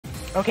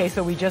Okay,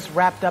 so we just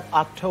wrapped up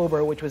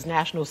October, which was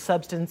National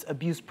Substance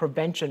Abuse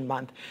Prevention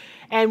Month.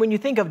 And when you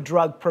think of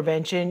drug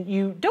prevention,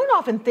 you don't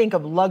often think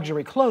of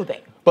luxury clothing.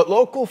 But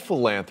local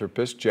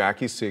philanthropist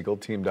Jackie Siegel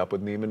teamed up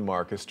with Neiman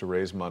Marcus to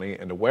raise money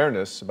and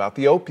awareness about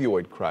the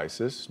opioid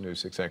crisis.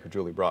 News 6 anchor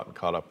Julie Broughton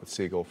caught up with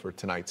Siegel for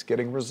tonight's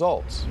Getting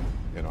Results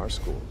in Our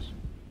Schools.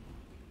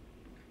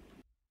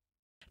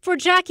 For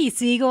Jackie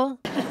Siegel,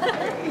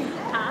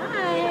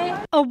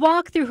 a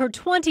walk through her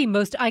 20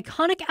 most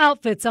iconic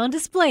outfits on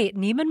display at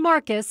Neiman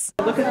Marcus.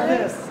 Look at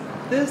this.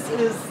 This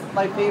is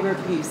my favorite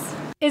piece.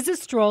 Is a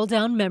stroll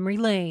down memory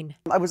lane.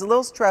 I was a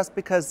little stressed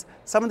because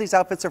some of these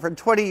outfits are from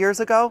 20 years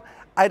ago.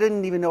 I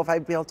didn't even know if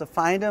I'd be able to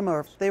find them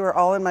or if they were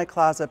all in my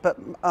closet, but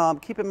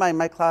keep in mind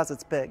my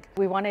closet's big.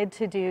 We wanted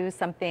to do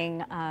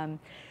something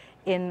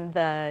in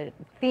the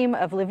theme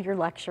of live your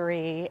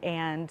luxury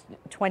and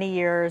 20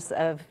 years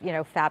of,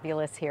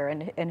 fabulous here.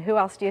 And who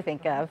else do you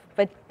think of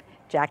but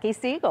Jackie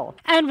Siegel.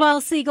 And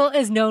while Siegel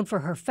is known for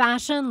her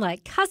fashion,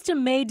 like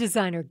custom-made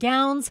designer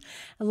gowns,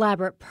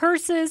 elaborate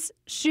purses,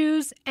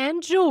 shoes,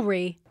 and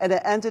jewelry. And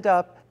it ended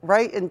up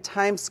right in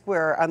Times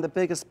Square on the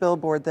biggest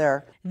billboard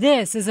there.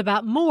 This is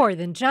about more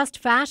than just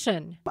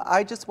fashion.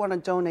 I just want to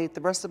donate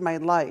the rest of my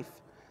life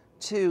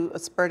to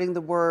spreading the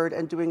word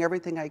and doing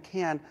everything I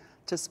can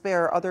to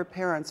spare other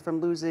parents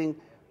from losing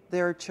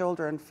their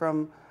children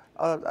from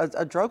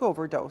a drug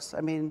overdose.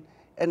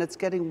 And it's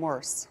getting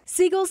worse.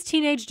 Siegel's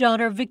teenage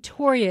daughter,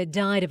 Victoria,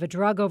 died of a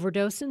drug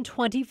overdose in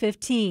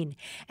 2015.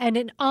 And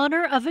in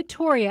honor of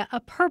Victoria, a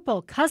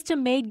purple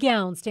custom-made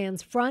gown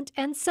stands front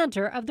and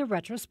center of the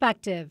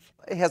retrospective.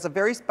 It has a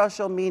very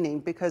special meaning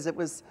because it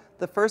was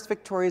the first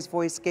Victoria's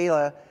Voice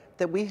Gala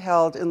that we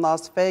held in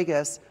Las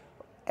Vegas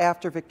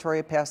after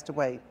Victoria passed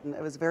away. And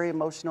it was very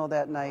emotional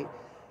that night.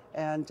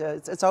 And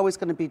it's always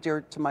going to be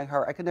dear to my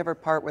heart. I could never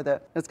part with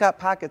it. It's got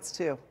pockets,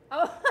 too.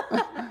 Oh.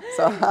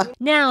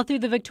 Now, through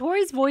the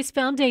Victoria's Voice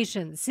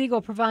Foundation,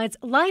 Siegel provides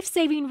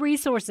life-saving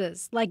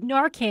resources like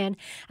Narcan,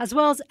 as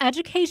well as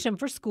education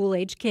for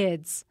school-age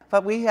kids.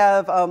 But we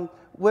have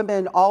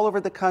women all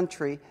over the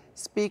country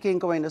speaking,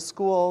 going to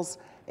schools,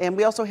 and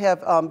we also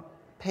have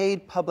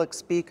paid public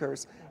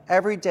speakers.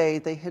 Every day,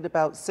 they hit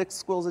about 6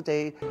 schools a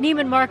day.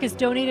 Neiman Marcus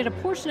donated a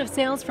portion of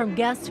sales from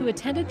guests who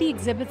attended the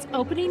exhibit's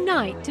opening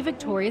night to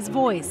Victoria's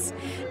Voice.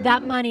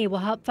 That money will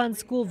help fund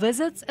school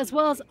visits as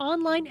well as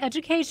online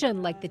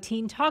education like the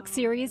Teen Talk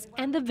series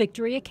and the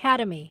Victory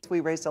Academy.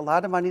 We raised a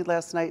lot of money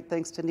last night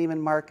thanks to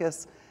Neiman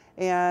Marcus,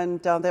 and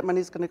that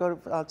money is going to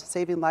go to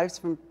saving lives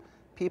from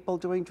people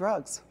doing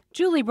drugs.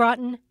 Julie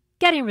Broughton,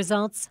 Getting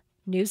Results,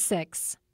 News 6.